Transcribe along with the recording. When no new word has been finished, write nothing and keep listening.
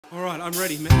All right, I'm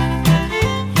ready, man.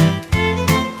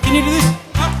 Can you do this?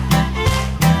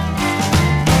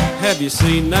 Have you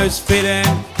seen those fit and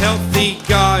healthy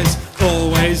guys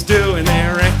always doing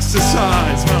their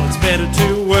exercise? Well, it's better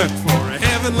to work for a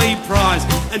heavenly prize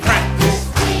and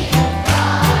practice.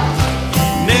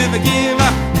 Never give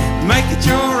up, make it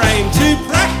your aim to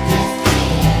practice.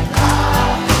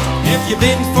 If you've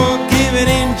been forgiven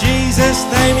in Jesus'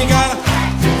 name, you gotta practice.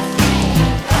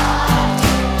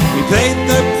 We paid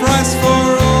the price for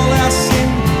all our sin.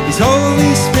 His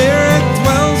Holy Spirit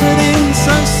dwells within,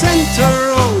 so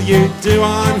center all you do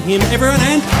on Him. Everyone,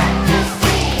 and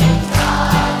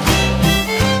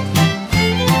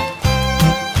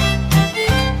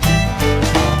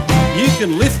you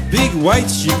can lift big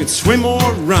weights, you can swim or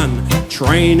run.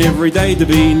 Train every day to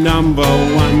be number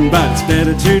one, but it's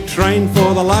better to train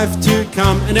for the life to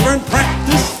come. And everyone,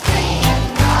 practice.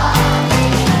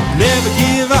 Never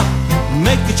give up,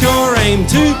 make it your aim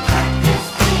to practice.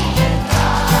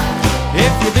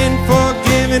 If you've been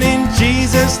forgiven in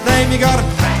Jesus' name, you gotta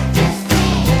practice.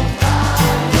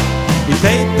 He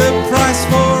paid the price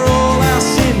for all our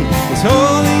sin. His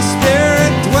Holy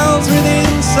Spirit dwells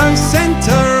within, so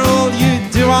center all you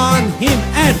do on Him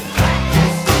and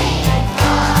practice.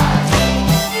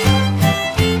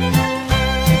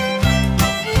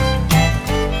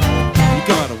 You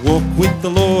gotta walk with the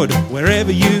Lord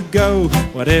wherever you go.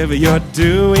 Whatever you're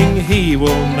doing, He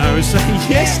will know. Say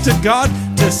yes to God,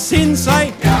 to sin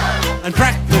say no, and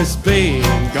practice being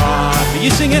God. But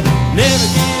you sing it, never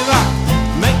give up,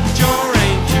 make it your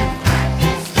aim to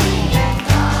practice being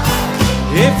God.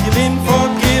 If you've been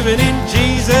forgiven in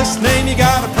Jesus' name, you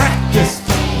gotta practice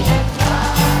being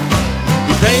God.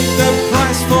 He paid the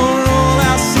price for all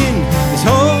our sin. His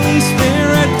Holy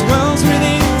Spirit dwells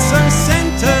within, so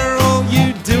center all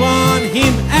you do on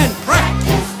Him and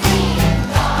practice being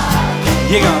God.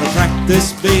 You gotta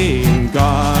practice being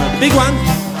God. Big one.